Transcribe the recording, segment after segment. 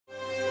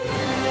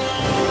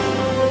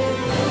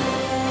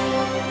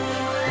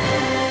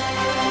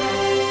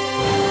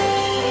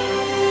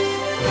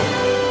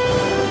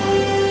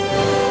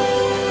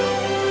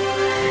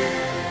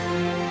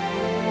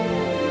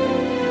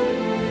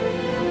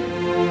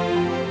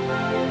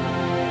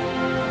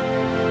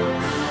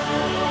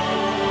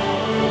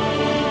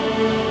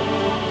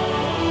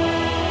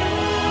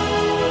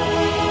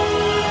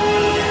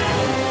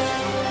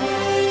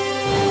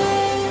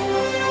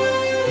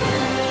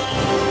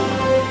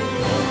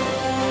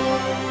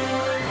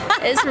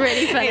It's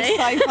really funny. It's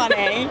so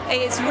funny.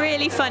 It's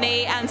really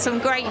funny and some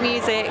great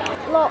music.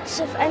 Lots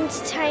of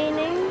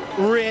entertaining.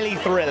 Really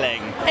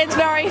thrilling. It's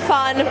very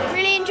fun.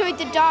 Really enjoyed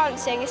the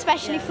dancing,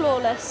 especially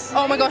Flawless.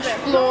 Oh my gosh,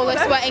 Flawless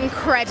were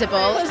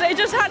incredible. They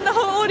just had the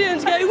whole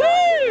audience go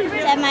woo!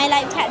 Then I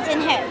liked Captain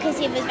Hook because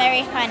he was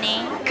very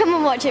funny. Come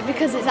and watch it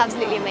because it's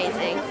absolutely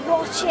amazing.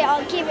 Watch it,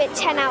 I'll give it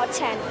 10 out of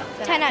 10.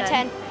 10 out of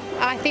 10.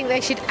 I think they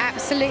should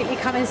absolutely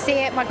come and see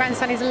it. My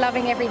grandson is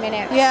loving every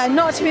minute. Yeah,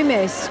 not to be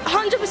missed.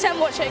 100%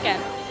 watch it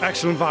again.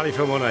 Excellent value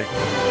for money.